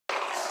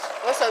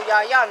What's up,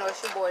 y'all? Y'all know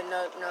it's your boy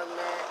Nug, man,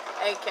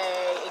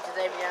 aka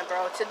Xavier,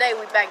 bro. Today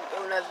we back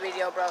with another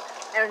video, bro.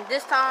 And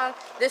this time,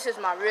 this is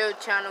my real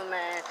channel,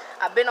 man.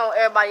 I've been on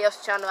everybody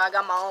else's channel. I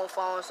got my own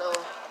phone, so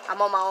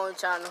I'm on my own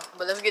channel.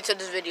 But let's get to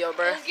this video,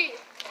 bro.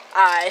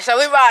 Alright, so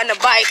we riding the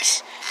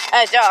bikes,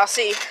 as y'all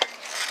see.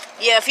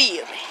 Yeah,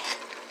 feel me.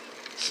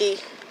 See,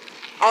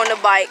 on the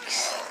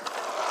bikes,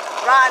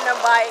 riding the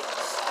bikes.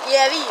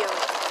 Yeah, feel me.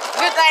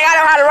 Good thing I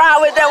know how to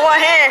ride with that one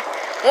hand.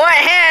 One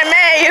hand,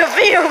 man, you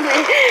feel me?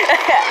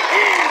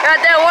 Got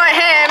that one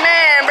hand,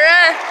 man,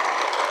 bruh.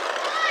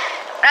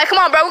 Hey, come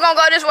on, bro, we're gonna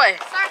go this way.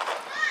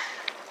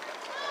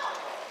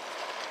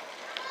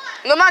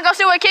 Lamont, go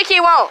see what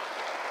Kiki want.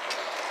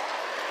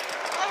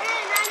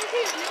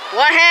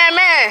 One hand,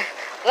 man.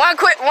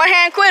 One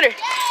hand quitter.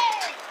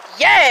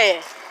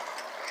 Yeah.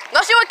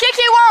 Go see what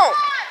Kiki want.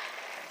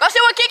 Go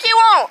see what Kiki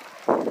want.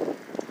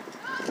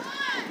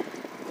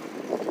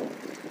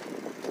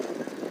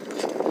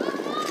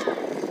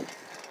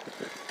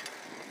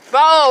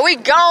 Bro, we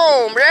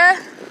gone,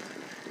 bruh.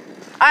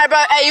 Alright, bro.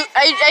 Hey,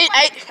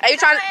 you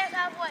trying to?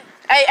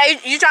 Hey,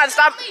 you trying to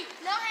stop?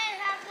 No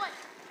hand halfway.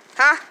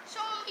 Huh?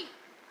 Show me.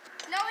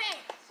 No hand.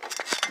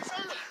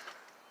 Show me.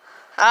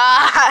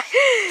 Ah.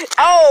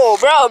 Oh,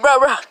 bro.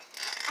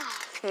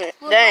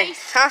 Dang.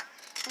 Huh?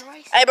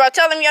 Hey, bro.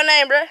 Tell him your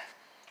name, bro.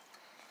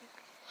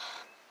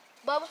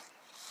 Bubba.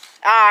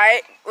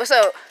 Alright. What's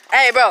up?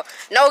 Hey, bro.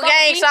 No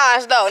gang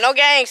signs though. No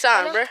gang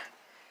signs, bro.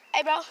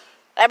 Hey, bro.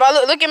 Hey, bro.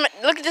 Look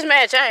at this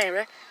man's chain,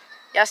 bro.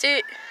 Y'all see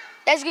it?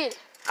 Let's get it.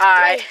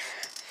 Alright.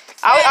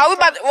 Are we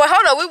about to, well,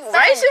 hold up, we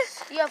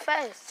racing? Yeah,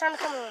 fast. Turn the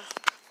camera on.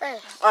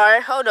 Fast.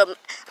 Alright, hold up.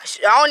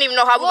 I don't even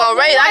know how we're gonna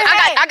race.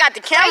 I got the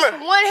camera. Race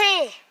with one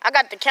hand. I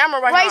got the camera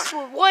right Race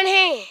now. with one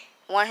hand.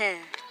 One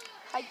hand.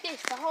 Like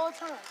this the whole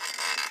time.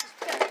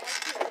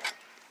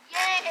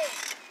 Yeah.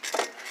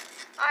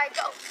 Alright,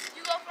 go.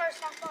 You go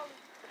first, I'll follow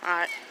you.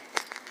 Alright.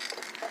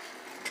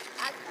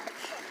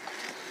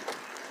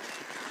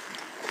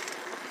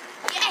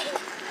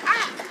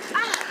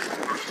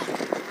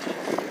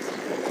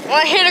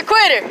 One hitter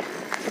quitter.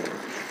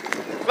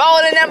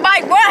 Rolling that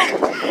bike, boy.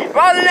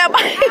 Rolling that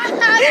bike.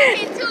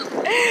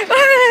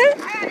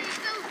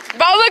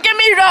 Bro, look at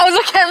me, bro.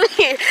 Look at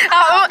me.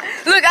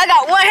 Look, I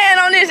got one hand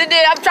on this and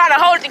then I'm trying to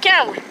hold the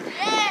camera.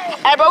 Yeah.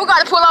 Hey, bro, we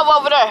got to pull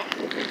over there.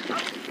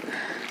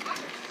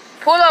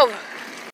 Pull over.